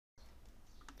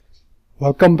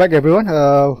Welcome back everyone.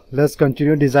 Let's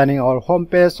continue designing our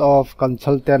homepage of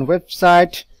consultant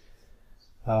website.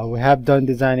 We have done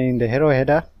designing the hero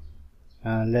header.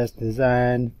 Let's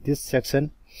design this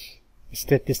section,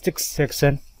 statistics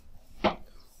section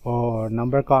or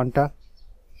number counter.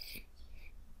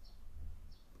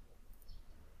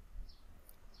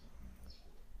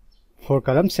 For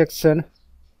column section,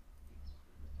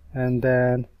 and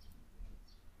then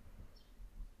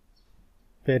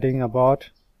padding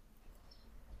about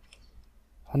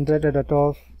 100 at the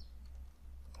top,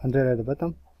 100 at the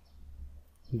bottom,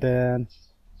 then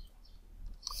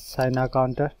sign a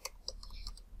counter.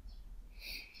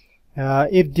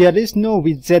 If there is no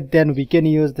widget, then we can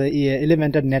use the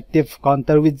elementor native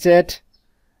counter widget,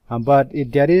 but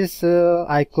if there is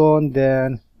icon,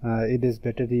 then it is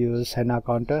better to use sign a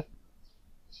counter.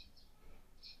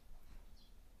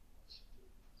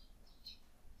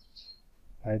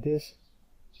 Like this.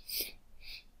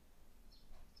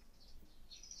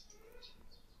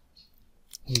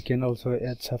 We can also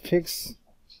add suffix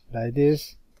like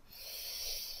this.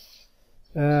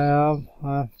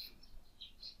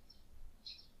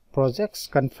 Projects,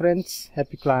 conference,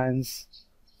 happy clients,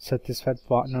 satisfied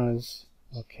partners.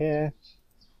 Okay.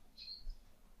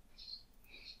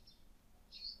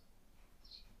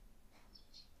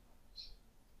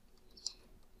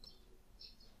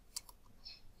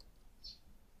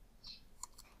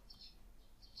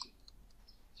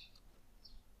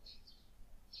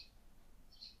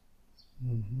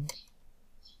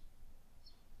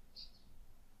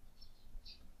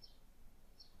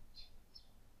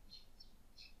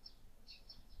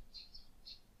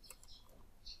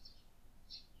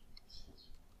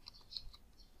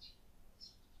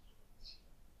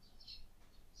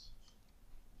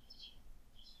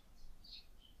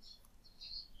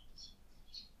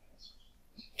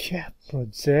 Okay,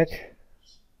 project.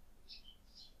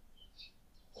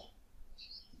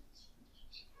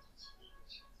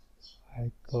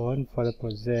 Icon for the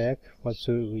project. What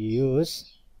should we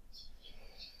use?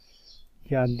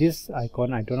 Yeah, this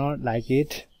icon I do not like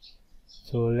it,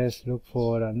 so let's look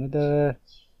for another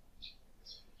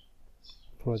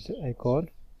project icon.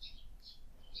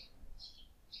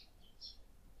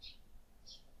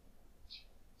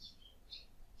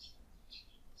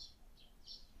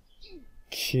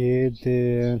 Okay,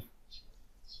 the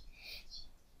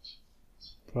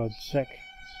project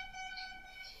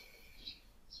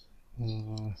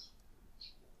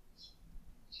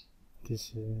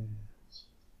this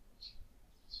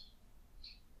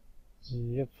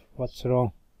yep, what's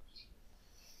wrong?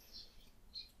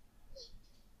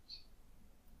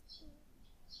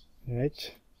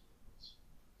 Right,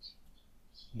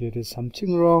 there is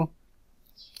something wrong.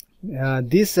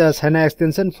 This Sana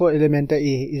extension for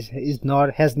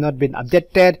Elementor has not been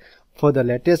updated for the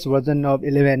latest version of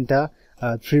Elementor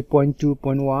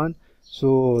 3.2.1,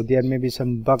 so there may be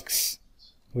some bugs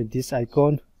with this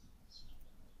icon.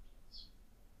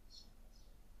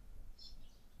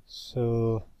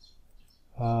 So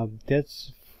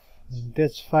that's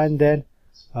fine then.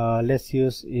 Let's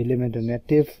use Elementor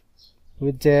native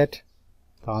widget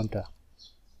counter.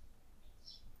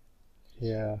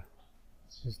 Yeah,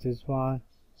 is this one.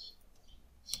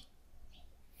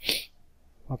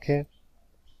 Okay,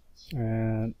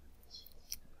 and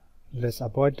let's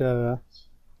avoid the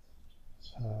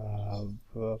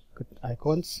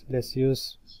icons. Let's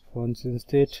use fonts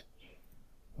instead.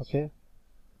 Okay,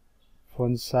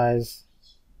 font size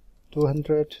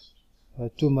 200,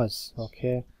 too much.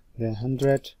 Okay, then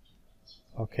 100.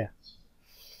 Okay,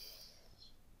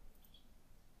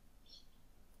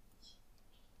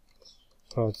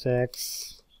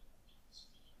 projects,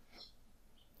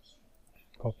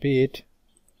 copy it,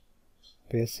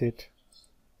 paste it,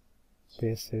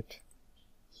 paste it,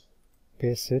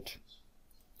 paste it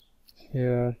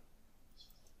here.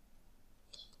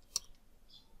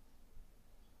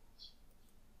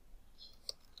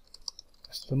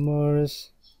 Customers,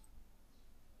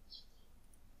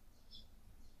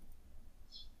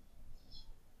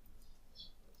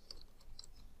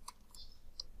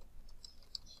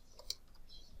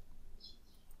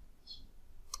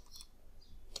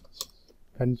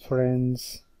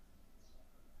 conference,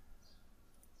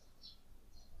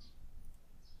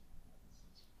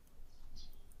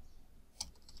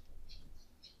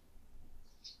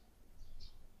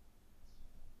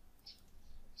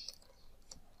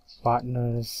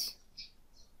 partners.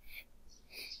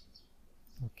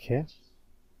 Okay,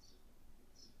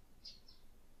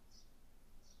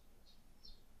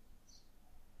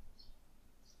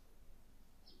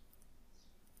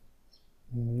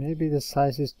 maybe the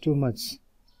size is too much.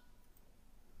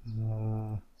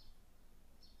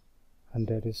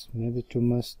 100 is maybe too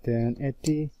much. Then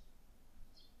 80,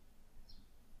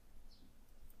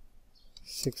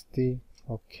 60.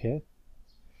 Okay,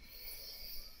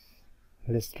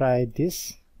 let's try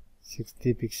this.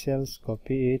 60 pixels,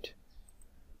 copy it,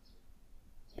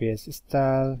 paste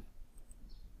style,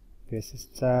 paste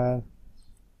style,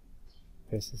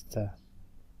 paste style.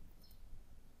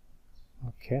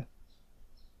 Okay,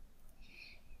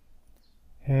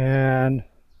 and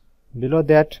below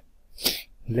that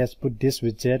let's put this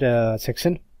widget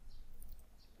section,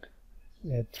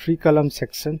 a 3 column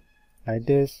section like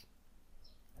this,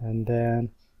 and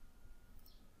then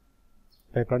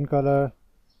background color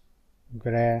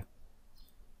gray,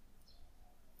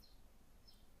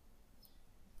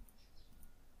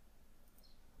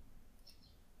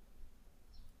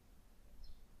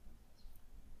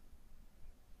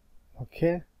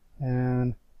 okay,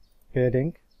 and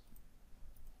padding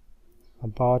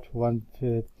about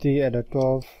 150 at the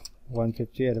top,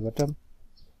 150 at the bottom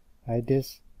like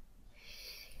this,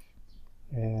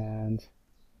 and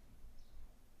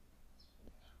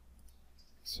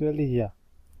actually here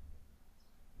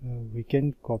we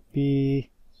can copy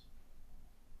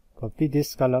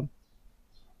this column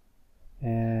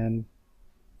and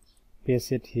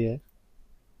paste it here.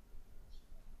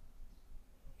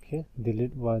 Okay,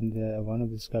 delete one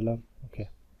of this column. Okay,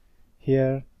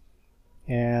 here,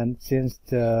 and change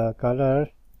the color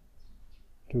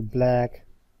to black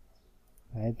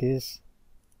like this,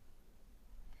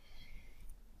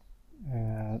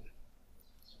 and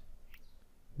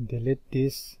delete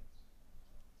this.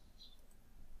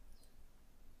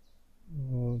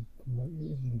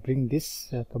 Bring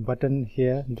this button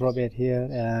here, drop it here,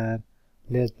 and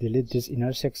let's delete this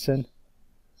inner section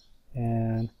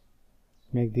and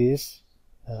make this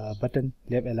button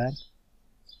left align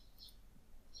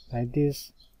like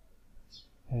this.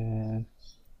 And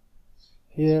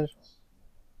here,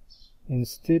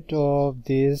 instead of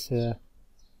this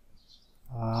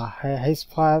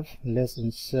h5, let's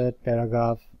insert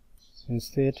paragraph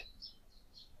instead.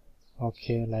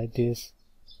 Okay, like this.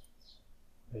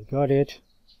 We got it.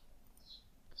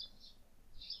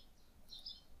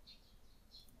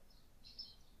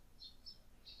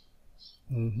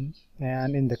 And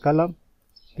in the column,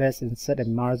 let's insert a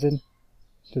margin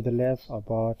to the left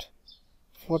about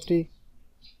 40.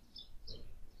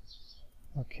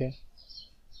 Okay,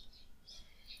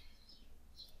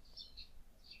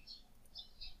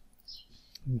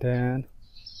 then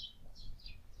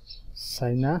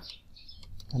signer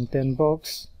content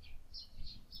box.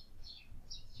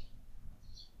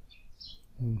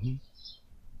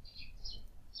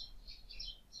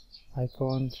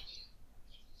 Icon,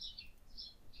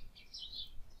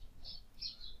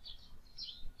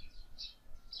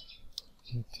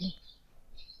 okay.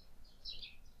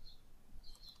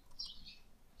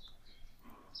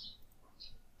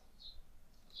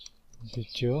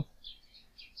 Video,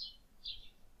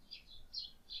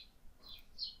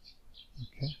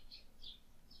 okay.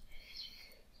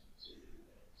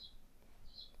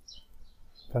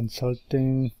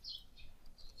 Consulting,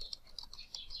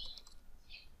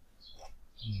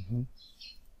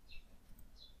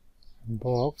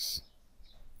 box.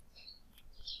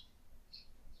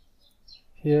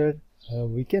 Here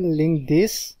we can link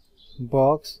this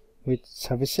box with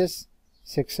services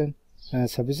section,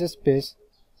 services page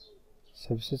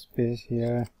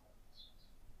here.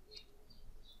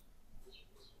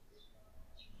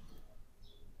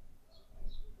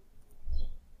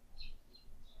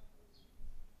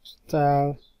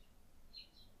 Style,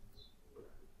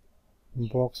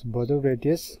 box border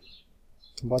radius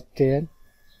about 10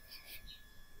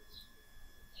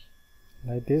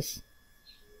 like this,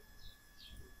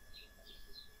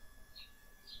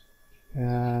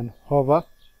 and hover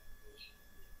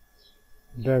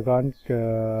background,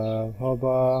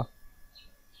 hover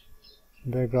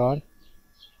background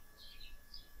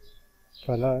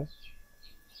color.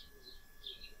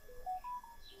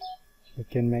 We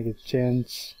can make it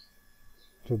change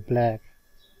to black.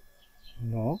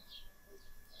 No.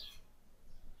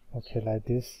 Okay, like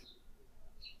this.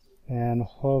 And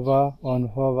hover, on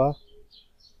hover,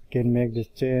 we can make the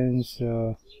change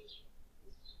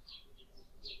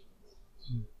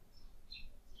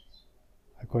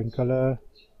icon color,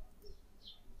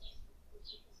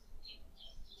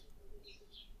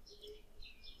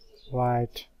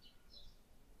 white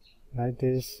like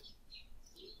this,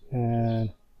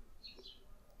 and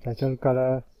title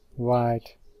color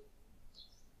white,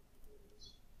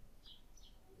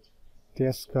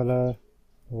 text color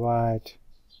white.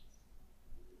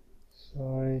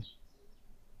 Sorry,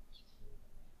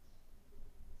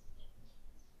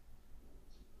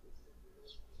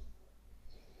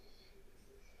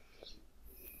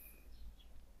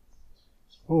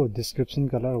 Oh, description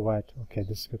color white. Okay,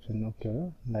 description.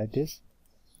 Okay, like this.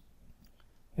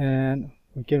 And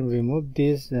we can remove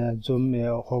this zoom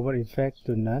hover effect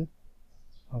to none.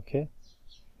 Okay,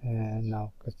 and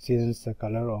now change the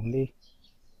color only.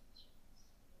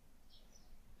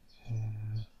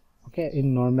 Okay,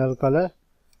 in normal color,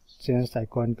 change the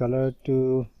icon color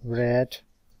to red.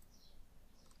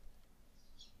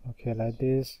 Okay, like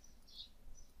this.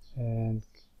 And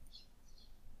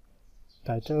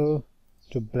title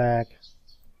to black,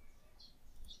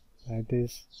 like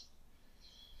this.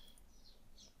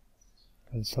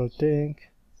 Consulting,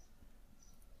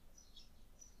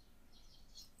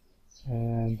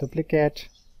 and duplicate,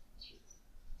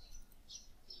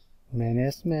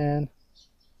 management,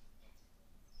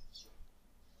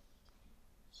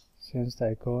 change the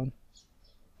icon,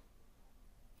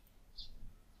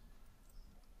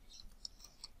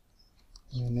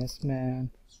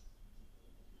 management,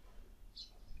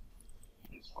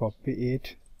 copy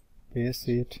it, paste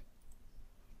it,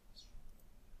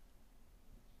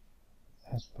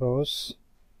 approach,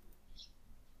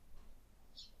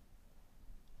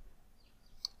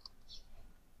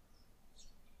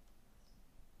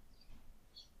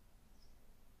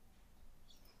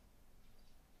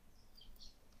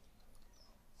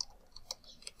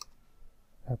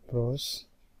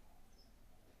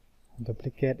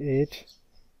 duplicate it,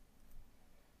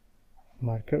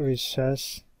 market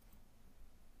research,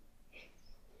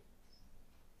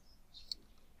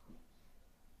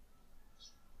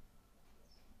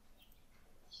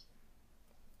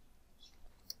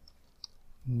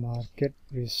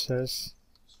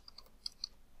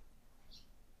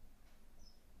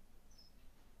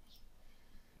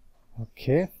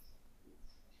 okay.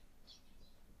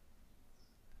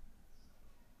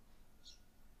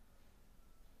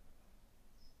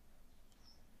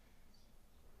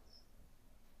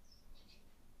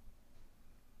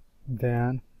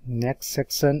 Then next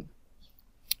section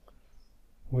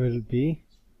will be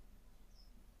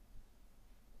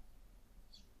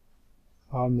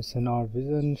our mission, our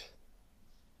vision,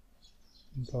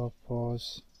 blog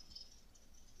post.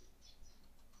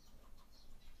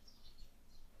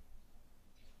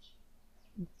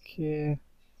 Okay,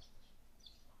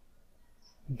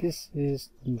 this is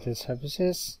the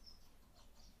services.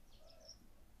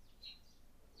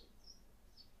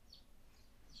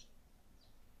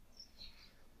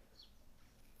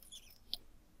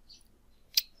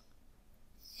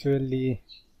 Surely,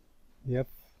 yep.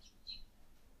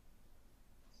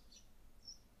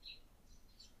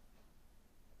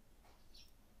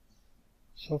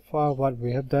 So far what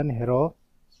we have done, hero,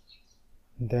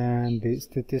 then the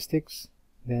statistics,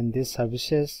 then these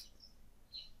services,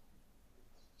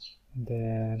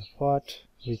 then what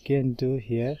we can do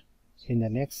here in the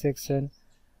next section.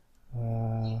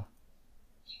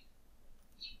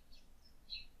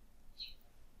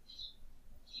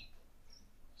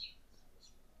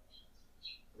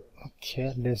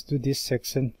 Okay, let's do this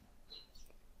section.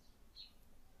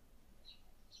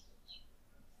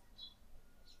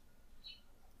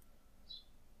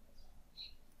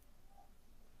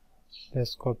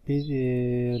 Let's copy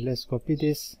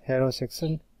this hero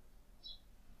section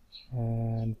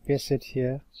and paste it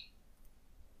here.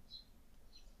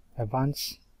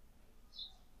 Advance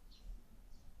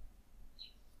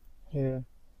here,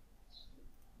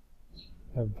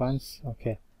 advance.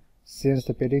 Okay, change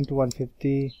the padding to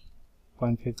 150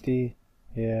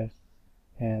 here,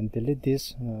 and delete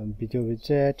this video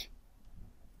widget.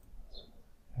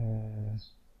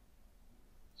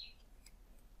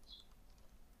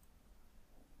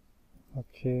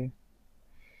 Okay,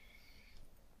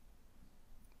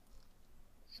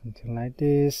 something like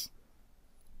this.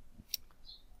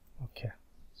 Okay,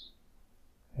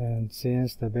 and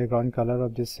change the background color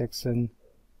of this section.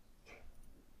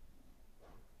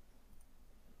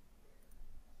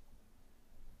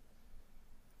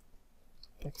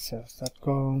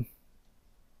 Texas.com.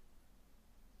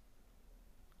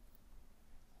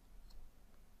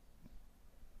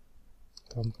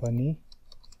 Company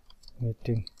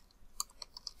meeting.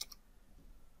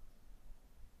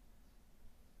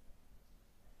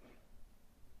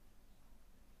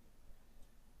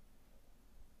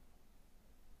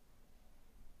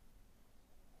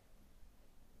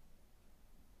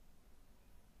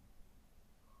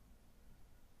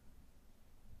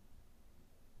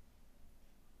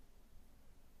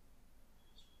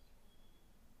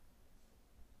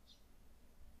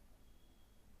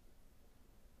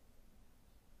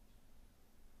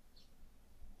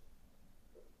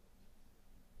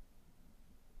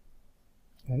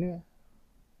 Anyway,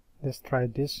 let's try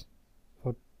this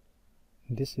for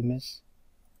this image.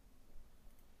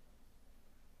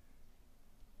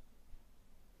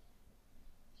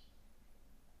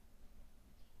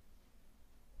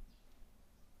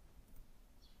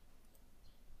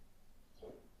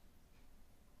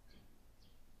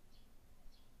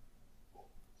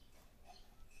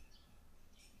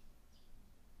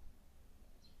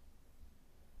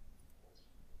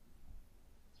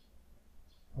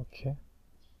 Okay.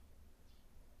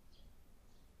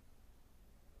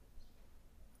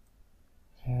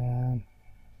 And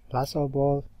last of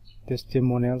all,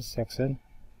 testimonial section.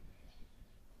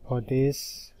 For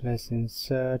this, let's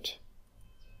insert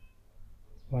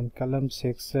one column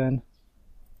section,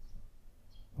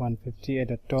 150 at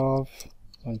the top,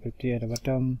 150 at the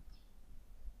bottom.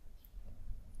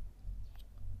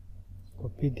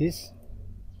 Copy this.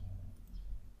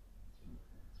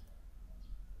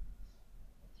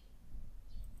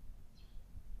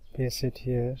 Paste it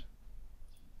here.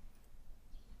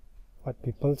 What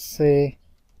people say.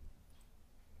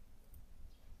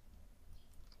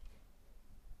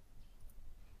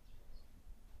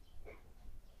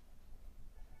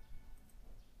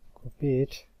 Copy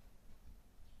it.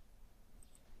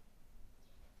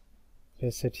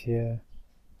 Paste it here.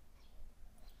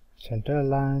 Center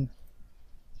line.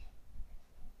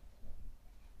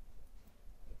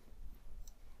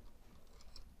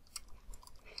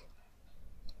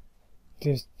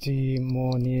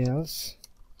 Testimonials.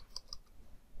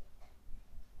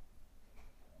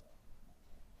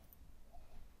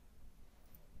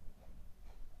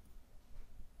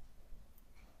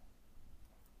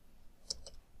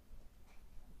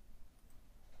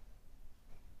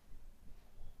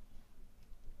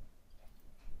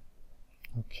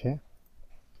 Okay.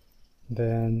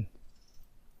 Then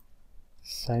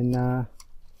Sina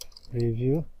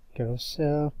review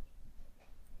carousel.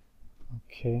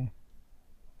 Okay.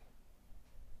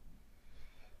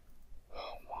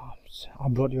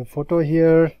 Upload your photo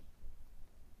here.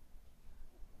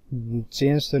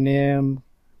 Change the name,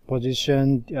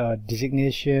 position,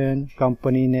 designation,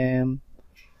 company name.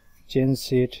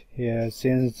 Change it here.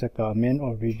 Change the comment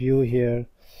or review here.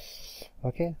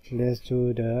 Okay, let's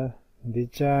do the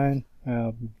design.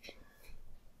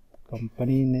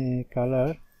 Company name,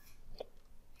 color.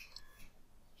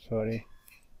 Sorry,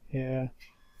 here.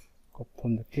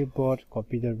 From the keyboard,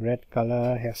 copy the red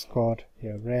color. Hex code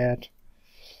here, red.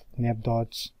 Map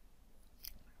dots,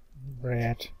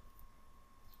 red.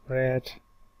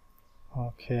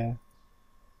 Okay,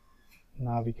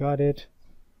 now we got it.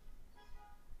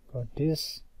 Got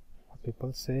this. What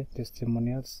people say,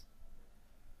 testimonials.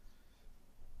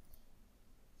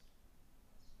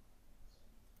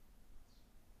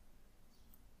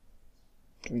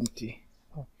 Okay.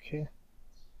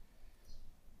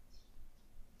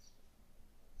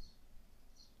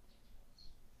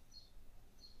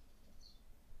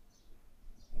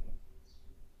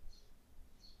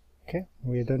 Okay,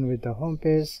 we're done with the home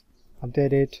page.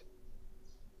 Update it.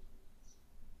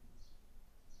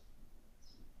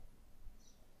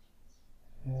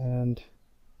 And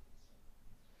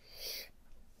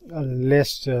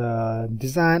let's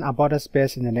design about us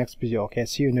page in the next video. Okay,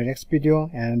 see you in the next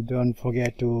video, and don't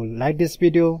forget to like this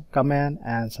video, comment,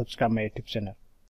 and subscribe my YouTube channel.